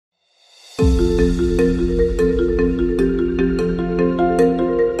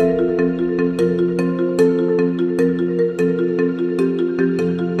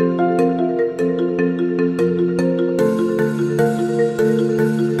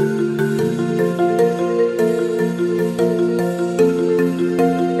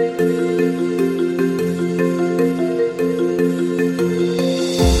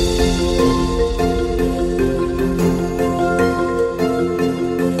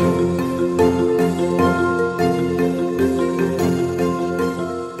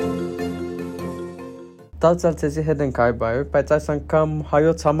Դարձյալ ցեզի հետ ենք այ բայ, բայց այս անգամ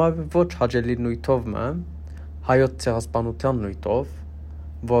հայոց համար ոչ հաջելի նույթով մը, հայոց ցեղասպանության նույթով,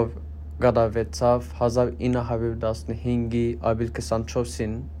 որ գդավեցավ 1915-ի ապրիլ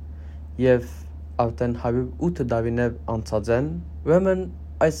 24-ին եւ արդեն 108 դավիներ անցած են, ուրեմն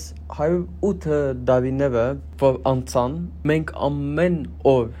այս 108 դավիները, որ անցան, մենք ամեն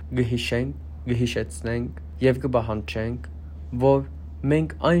օր գհիշենք, գհիշեցնենք եւ կբահանջենք, որ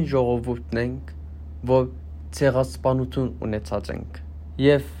մենք այն ժողովուրդն ենք, որ ցեղասպանություն ունեցած ենք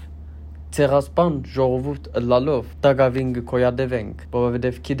եւ ցեղասպան ժողովուրդ ըլլալով դակավին կոյադևենք,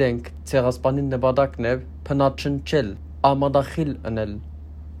 որովհետեւ գիտենք ցեղասպանի նպատակն է փնաչնչել, ամադախիլ անել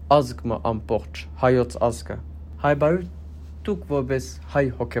ազգը ամբողջ հայոց ազգը։ Հայ բարույր դուք որպես հայ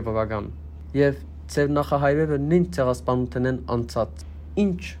հոգեբանական եւ ձեր նախահայրերը նույն ցեղասպանությունն են անցած,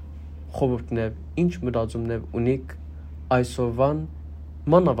 ինչ խորհուրդներ, ինչ մտածումներ ունիք այսօրվան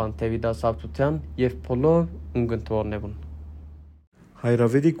մանավանդ տեվիդասարտության եւ բոլոր ունգընթորներուն։ Հայր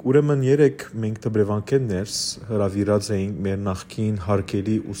Ավետիկ, ուրեմն երեք մենք դբրևանքներս հրավիրած էինք մեր նախկին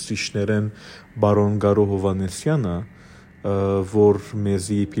հարկելի ուսուցիչներն բարոն Գարո Հովանեսյանը, որ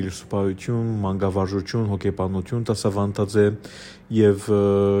մեզի փիլիսոփայություն, մանկավարժություն, հոգեբանություն դասավանդած է եւ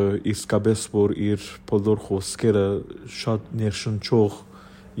իսկապես որ իր բոլոր խոսքերը շատ ներշնչող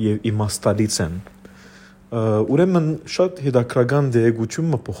եւ իմաստալից են։ Ուրեմն շատ հետաքրական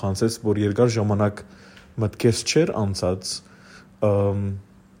դերակցություն փոխանցեց, որ երկար ժամանակ մտքես չէր անցած,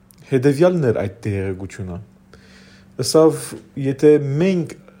 հետևյալն էր այդ դերակցությունը։ Ասավ, եթե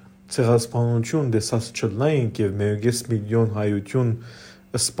մենք ցեղասպանություն դեսած չլնայինք եւ 1.5 միլիոն հայություն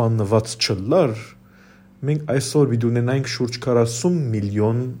սպանված չլար, մենք այսօր պիտի ունենայինք շուրջ 40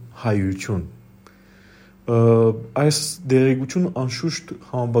 միլիոն հայություն։ Այս դերակցությունը անշուշտ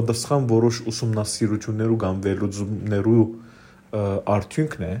համապատասխան որոշ ուսումնասիրություններու կամ վերլուծումներու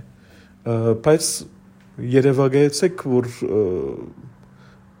արդյունքն է, բայց երևակայեցեք, որ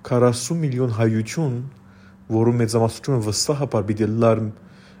 40 միլիոն հայություն, որու մեծամասնությունը վստահաբար պիտի լար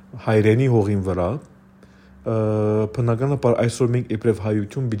հայրենի հողին վրա, բնականաբար այսօր մենք իբրև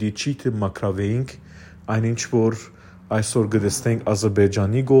հայություն պիտի չի մակրավեինք այնինչ որ այսօր գտեսնենք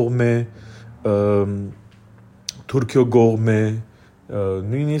Ադրբեջանի կողմէ, Թուրքիո կողմէ,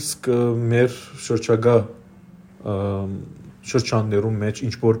 նույնիսկ մեր շրջակա շրջաններում մեջ,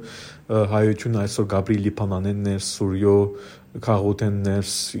 ինչ որ հայությունը այսօր գաբրի Լիբանանեններ, Սուրիո,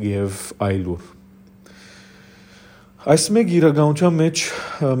 Քաղուտեններ եւ այլուր։ Այս մեկ իրականության մեջ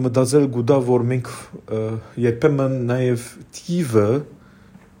մտածել գուտա, որ մենք երբեմն նաեւ թիվը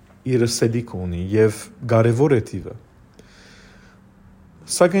իր սելիք ունի եւ կարեւոր է թիվը։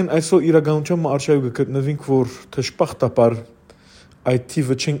 Սակայն այսօր իրականության արժեքը գտնվենք, որ թշպախտաբար այդ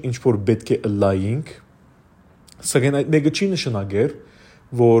թիվը չենք ինչ որ պետք է ըլլայինք, սակայն այդ մեկը չի նշանակեր,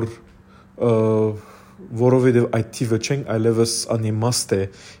 որ որովհետև այդ թիվը չենք այլևս անիմաստ է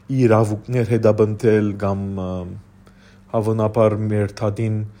իրավունքներ հետապնդել կամ հավանաբար մեր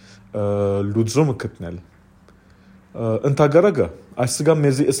թադին լուծումը գտնել։ Ընդհակառակը, այսինքն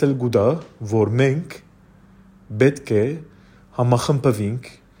մեզի ասել գուտա, որ մենք պետք է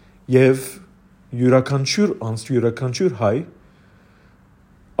համախմբվենք եւ յուրաքանչյուր հայ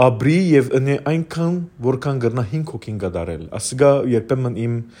ապրի եւ ընե այնքան որքան գրնա 5 հոգին գդարել։ Ասիկա երբեմն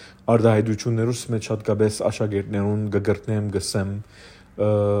իմ արդահայտություններուս մեջ հատկապես աշակերտներուն գգրտնեմ գսեմ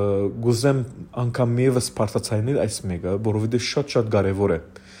գուզեմ անգամ եւս բարձրացնել այս մեկը, որովհետեւ շատ կարեւոր է։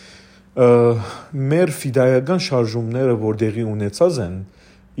 Մեր ֆիդայական շարժումները, որ դեղի ունեցած են,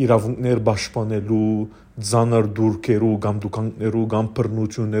 իրավունքներ պաշտպանելու, ծանր դուրքերու կամ դուքանքներու կամ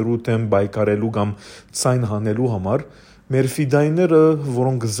բռնություններու դեմ պայքարելու կամ ցայն հանելու համար մեր ֆիդայները,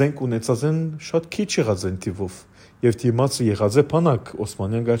 որոնք զենք ունեցած են, շատ քիչ եղած են թիվով եւ դիմացը եղած է բանակ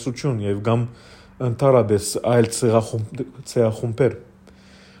Օսմանյան կայսրություն եւ կամ ընդհանրապես այլ ցեղախումբեր։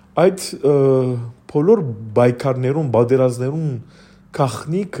 Այդ բոլոր պայքարներուն, բادرազներուն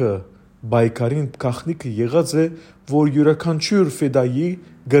քաղաքնիկը եղած է, որ յուրաքանչյուր ֆեդայի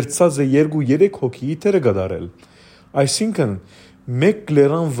գրծած է 2-3 հոգի դերը գդարել։ Այսինքն մեկ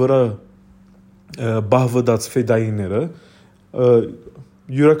լերան վրա բահվդած ֆեդայիները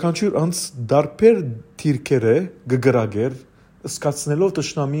յուրաքանչյուր անց դարբեր թիրքերը գգրագեր սկացնելով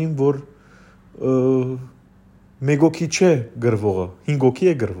տշնամին, որ մեկ հոգի չէ գրվողը, 5 հոգի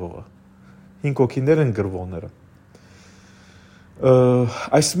է գրվողը, 5 հոգիներ են գրվողները։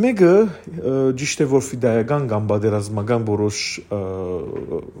 Այս մեկը ճիշտ է, որ ֆիդայական կամ բادرազմական որոշ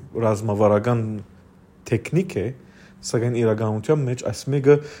ռազմավարական տեխնիկ է, սակայն իրականության մեջ այս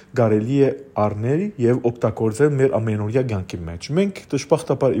մեկը կարելի է առնել եւ օգտագործել մեր ամենօրյա կյանքի մեջ։ Մենք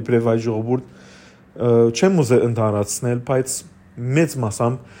դժբախտաբար իբրև այ ժողովուրդ չեմ ուզել ընդհանրացնել, բայց մեծ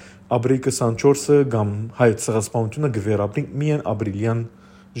մասամբ ապրիլի 24-ը կամ հայոց ցեղասպանությունը գվերապրինք միայն ապրիլյան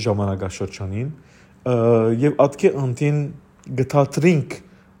ժամանակաշրջանին եւ ատկե անտին գտածրինք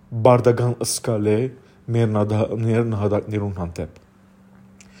բարդական սկալե մեր նահատակներուն հանդեպ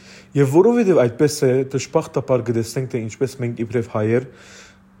եւ որովհետեւ այդպես է դժբախտաբար գտեսնենք թե ինչպես մենք իբրև հայեր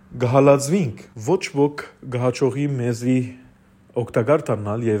գահալածվինք ոչ ոք գահաճողի մեզի օգտակար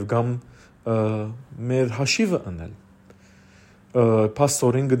դառնալ եւ կամ մեր հաշիվը անել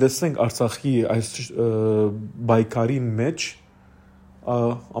փաստորեն գտեսնենք Արցախի այս բայկարի մեջ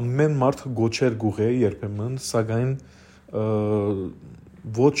ամեն մարդ գոչեր գուղե երբեմն սակայն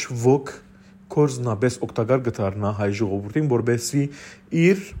ոչ ոք կորզնաբես օգտակար գտարնա հայ ժողովրդին որբեսի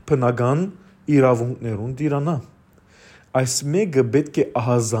իր բնական իրավունքներուն դիրանա այս մեկը պետք է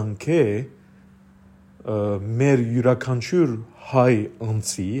ահազանգե մեր յուրաքանչյուր հայ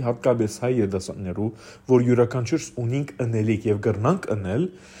անձի հատկապես հայ երիտասարդներու որ յուրաքանչյուր ունենք ընելիք եւ գրնանք ընել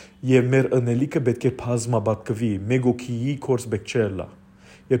եւ մեր ընելիքը պետք է բազմապատկվի մեկ հոգիի կորս պետք չէ լա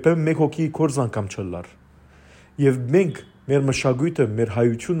երբեմն մեկ հոգիի կորս անգամ չլար եւ մենք մեր մշակույթը մեր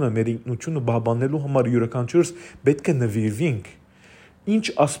հայությունը մեր ինքնությունը բաբանելու համար յուրաքանչյուրս պետք է նվիրվենք ինչ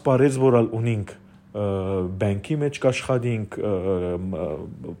ասպարեզ որալ ունենք բանկի մեջ կաշխատենք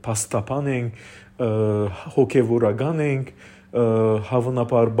փաստաբան ենք հոգևորական ենք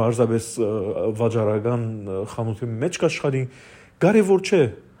հավանաբար բարձրապես վաճառական խանութի մեջ կաշխատենք կարևոր չէ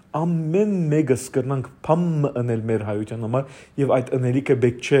ամեն մեկս կրնանք փամ անել մեր հայության համար եւ այդ ընելիքը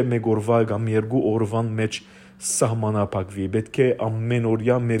պետք չէ մեկ օրվա կամ երկու օրվան մեջ սահմանափակվի պետք է ամեն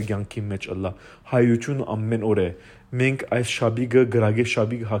օրյա մեր կյանքի մեջ ըլլա հայությունը ամեն օր է մենք այս շաբիգը գրագե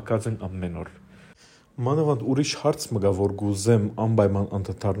շաբիգ հակած ենք ամեն օր մանավանդ ուրիշ հարց մգա որ գուզեմ անպայման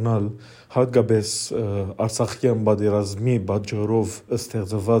անդրադառնալ հատկապես արցախյան պատերազմի պատճառով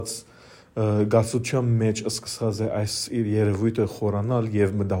ստեղծված գացության մեջ սկսած է այս երևույթը խորանալ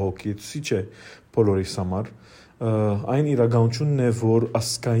եւ մտահոգեցուցիչ է բոլորիս համար այն իրականությունն է որ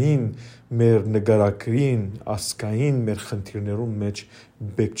ասկային մեր նկարագրին ասկային մեր խնդիրներում մեջ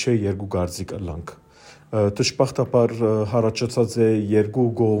բեք չէ երկու գարձիկ ըլանք դժբախտաբար հարաճած է երկու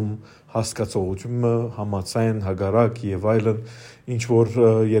կողմ հասկացողությունը համացայն հագարակ եւ այլն ինչ որ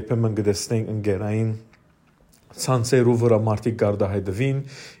երբեմն գտեսնենք ընկերային ցանցերու վրա մարդիկ գարդահայտվին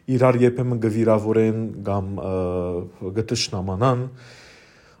իրար երբեմն գվիրավորեն կամ գտշնամանան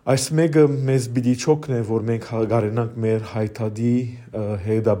այս մեկը մեզ պիտի չօգնե որ մենք գարենանք մեր հայտադի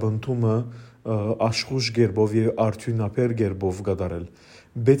հետաբնթումը աշխուժ գերբով եւ արդյունաբեր գերբով կատարել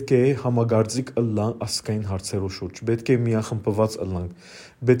պետք է համագործիկ ըլլան ասկային հարցերու շուրջ պետք է միախմբված ըլլանք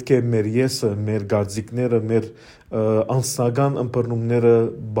պետք է մեր եսը մեր գործիկները մեր անձնական ըմբռնումները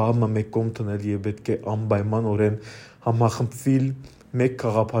բամը մեկ կողմ տնել եւ պետք է անպայմանորեն համախմբվել մեկ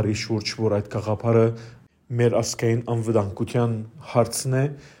գաղափարի շուրջ որ այդ գաղափարը մեր ասկային անվտանգության հարցն է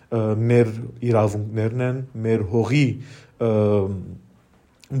մեր իրավունքներն են մեր հողի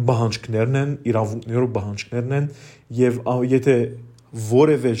բանջկներն են իրավունքներով բանջկներն են եւ եթե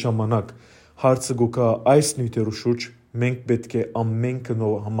որևէ ժամանակ հարցը գուկա այս նյութերու շուրջ մենք պետք է ամեն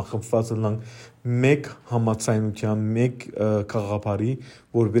կնով համախմբված լինենք մեկ համացայնության մեկ գաղափարի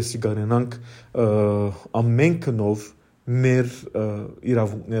որովհետեւ գանենանք ամեն կնով մեր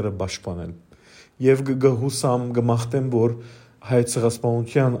իրավունքները պաշտպանել եւ գհուսամ գմախտեմ որ հայ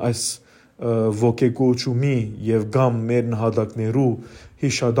ցեղասպանության այս ոգեկոչումի եւ գամ մեր նահատակներու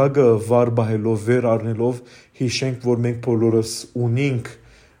հիշադակը վար բահելով վեր առնելով հիշենք որ մենք բոլորս ունենք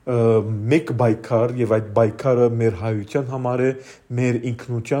մեկ բայկար եւ այդ բայկարը մեր հայության համար է մեր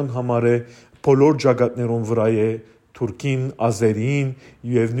ինքնության համար է բոլոր ճակատներուն վրա է թուրքին ազերին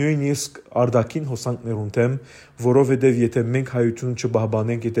եւ նույնիսկ արդակին հոսանքներուն դեմ որովհետեւ եթե մենք հայություն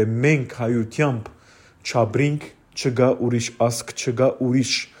չբահբանենք եթե մենք հայությամբ չաբրինք չգա ուրիշ ասկ չգա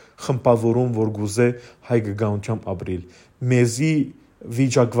ուրիշ խմբավորում որ գուզե հայ գգանությամբ ապրիլ մեզի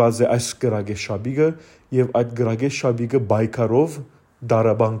վիճակված է այս գրագե շաբիգը եւ այդ գրագե շաբիգը բայկարով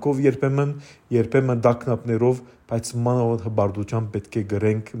դարաբանկով երբեմն դակնապներով բայց մանավանդ հբարդությամբ պետք է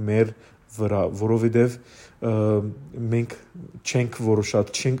գրենք մեր վրա որովհետեւ մենք չենք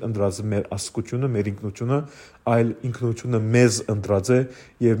որոշած չենք ընդրած մեր ասկությունը մեր ինքնությունը այլ ինքնությունը մեզ ընդրած է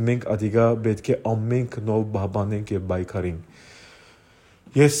եւ մենք ադիգա պետք է ամեն կնով բաբանենք եւ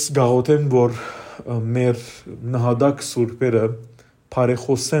բայկարենք ես գաղութեմ որ մեր նահատակ սուրբերը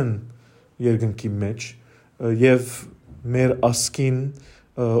բարեխոսեն երկնքի մեջ եւ մեր ասկին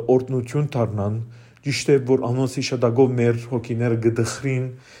օրտնություն դառնան ճիշտ է որ անոնց հիշադակով մեր հոգիները գդխրին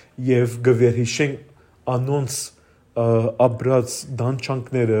եւ գվերհիշեն անոնց ապրած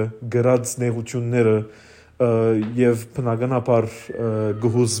դանչանքները գրած նեղությունները եւ բնականաբար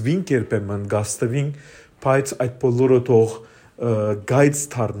գհուզվին երբեմն գաստվին բայց այդ բոլորը թող գայծ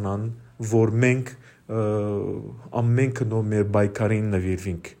դառնան, որ մենք ամեն կնով մեր բայկարին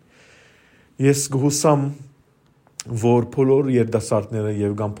նվիրվենք։ Ես գհուսամ, որ բոլոր երդասարտները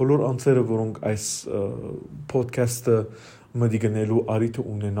եւ կամ բոլոր անձերը, որոնք այս podcast-ը մտիգնելու արիթը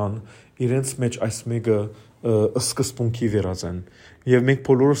ունենան, իրենց մեջ այս մեկը սկզբունքի վերածեն եւ մենք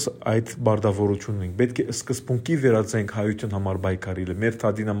բոլորս այդ բարդավորությունն ենք։ Պետք է սկզբունքի վերածենք հայության համար բայկարիլը, մեր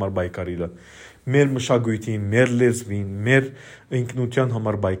թադին համար բայկարիլը, մեր մշակույթին, մեր լեզվին, մեր ինքնության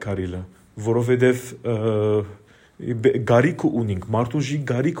համար բայկարիլը, որովհետեւ գարիք ունենք, մարդուժի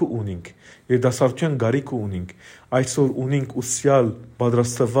գարիք ունենք, երդասարտության գարիք ունենք, այսօր ունենք ուսյալ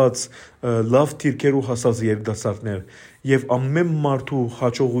պատրաստված լավ թիրքերու հասած երդասարտներ եւ ամեն մարդու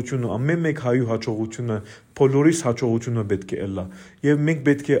հաջողությունը, ամեն մեկ հայու հաջողությունը, բոլորիս հաջողությունը պետք է ըլլա եւ մենք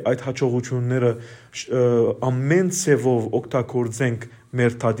պետք է այդ հաջողությունները ամեն ցևով օգտագործենք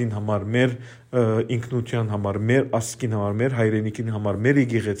մեր թադին համար, մեր ինքնության համար, մեր ասկին համար, մեր հայրենիքին համար, մեր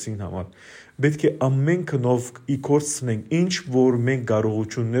եկեղեցին համար։ Պետք է ամեն կնով իքորցնենք ինչ որ մենք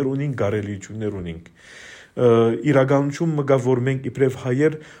կարողություններ ունենք, կարելիություններ ունենք։ Իրականություն մգա որ մենք իբրև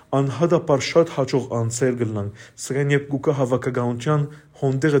հայեր անհատաբար շատ հաջող անձեր գլանք, սակայն երբ գուկա հավաքականության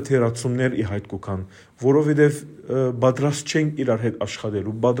հոնդեղը թերացումներ ի հայտ կուքան, որովհետև պատրաստ չենք իրար հետ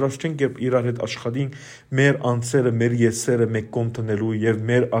աշխատելու, պատրաստ չենք երբ իրար հետ աշխատին մեր անձերը, մեր եսերը մեկ կողմ տնելու եւ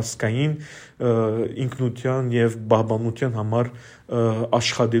մեր ասկային ինքնության եւ բահբանության համար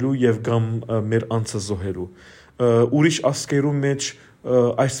աշխատելու եւ կամ մեր անձը զոհելու։ Ուրիշ ասկերու մեջ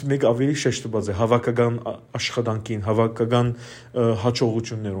այս մեկ ավելի շեշտված է հավաքական աշխատանքին, հավաքական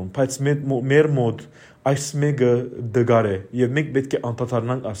հաջողություններում, բայց մեր մոտ այս մեկը դգար է եւ մենք պետք է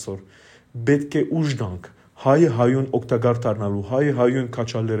անդադարնանք այսօր, պետք է ուժ տանք հայը հայուն օգտակար դառնալու, հայը հայուն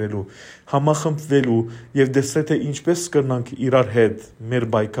քաչալերելու, համախմբվելու եւ դեսել թե ինչպես կրնանք իրար հետ մեր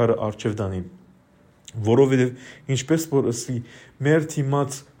բայկարը արժեվ դանի, որովհետեւ ինչպես որ ասի մեր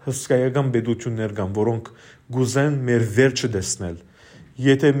թիմած հսկայական պետություններ կան, որոնք գուզեն մեր վերջը տեսնել։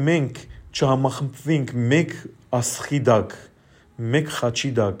 Եթե մենք չհամախմբվենք մեկ ասխի դակ, մեկ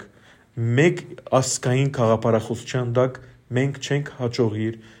խաչի դակ, մեկ ասկային քաղաքապարախոսության դակ, մենք չենք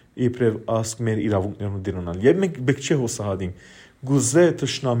հաջողիր իբրև ասկ մեր իրավունքներն դիրանալ։ Եվ մենք պետք չէ հուսահատենք։ Գուզե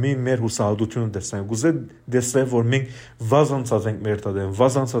թշնամին մեր հուսահատությունը տեսնենք, գուզե տեսնել, որ մենք վազանցած ենք մեր տադեն,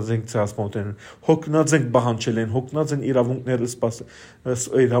 վազանցած ենք ցասպոնտեն, հոգնած ենք բահանջել են, հոգնած են իրավունքները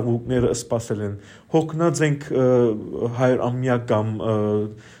սպասել են, հոգնած ենք հայր ամյակ կամ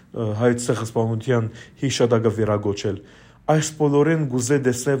հայց ցեղասպանության հիշադակը վերագոչել։ Այս բոլորեն գուզե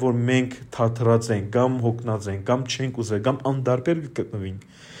տեսնել, որ մենք թաթրած ենք, կամ հոգնած ենք, կամ չենք ուզել, կամ անդարբեր գտնվենք։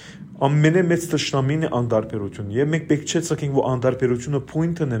 Ամենամեծ թշնամին է անդարբերությունը եւ մենք պետք չէ ցկենք որ անդարբերությունը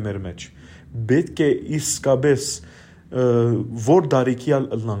փույնտն է մեր մեջ պետք է իսկապես որ դարիքիալ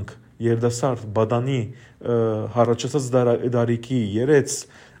ըլլանք երդասարդ բադանի հարաճած դարիքի երեց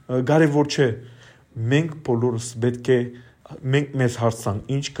կարևոր չէ մենք բոլորս պետք է մենք մեզ հարցանք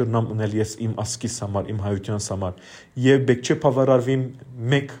ինչ կրնամ ունել ես իմ ասկիս համար իմ հայության համար եւ պետք չէ բավարարվիմ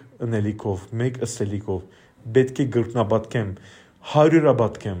մեկ ընելիքով մեկ ըսելիքով պետք է գրտնաբատկեմ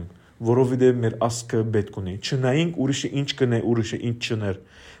հարյուրաբատկեմ որովհետև մեր ասկը պետք ունի չնայինք ուրիշը ինչ կնե ուրիշը ինչ չներ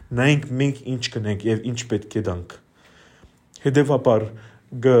նայենք մենք ինչ կնենք եւ ինչ պետք է դանք հետեւաբար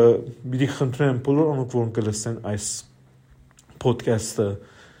մի խնդրեմ բոլոր անոնք որոնք կլսեն այս podcast-ը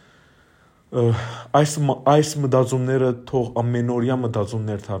այս մտածումները թող ամենօրյա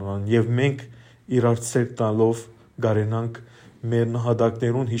մտածումներ դառնան եւ մենք իրար ցերկ տալով գարենանք մեր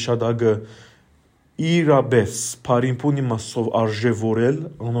նահատակներուն հիշադակը իրապես բարինփունի մասով արժևորել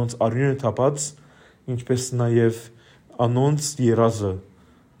անոնց արյունը թափած ինչպես նաև անոնց երազը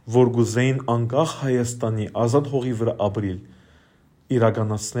որ գուզեին անկախ Հայաստանի ազատ հողի վրա ապրիլ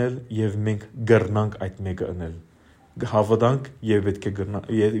իրականացնել եւ մենք գրնանք այդ մեկը անել հավատանք եւ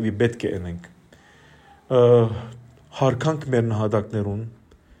պետք է անենք հարկանք մեր նահատակներուն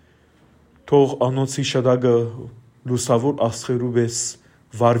թող անոնց հիշադակը լուսավոր աստղերու պես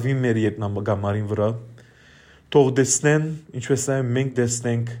վարվի մեր ետնամագամարին վրա թող տեսնեն ինչպես նաև մենք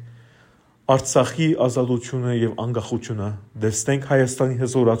տեսնենք Արցախի ազատությունը եւ անկախությունը տեսնենք Հայաստանի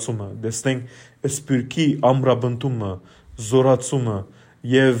հզորացումը տեսնենք սփյուռքի ամրապնդումը զորացումը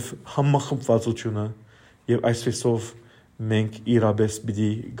եւ համախմբվածությունը եւ այսպեսով մենք իրապես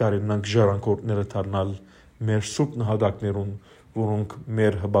պիտի գարենանք ժառանգորդները դառնալ մեր սուրբ նահատակներուն որոնք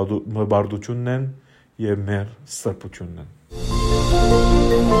մեր հբարդությունն են եւ մեր սրբությունն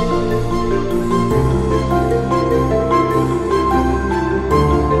են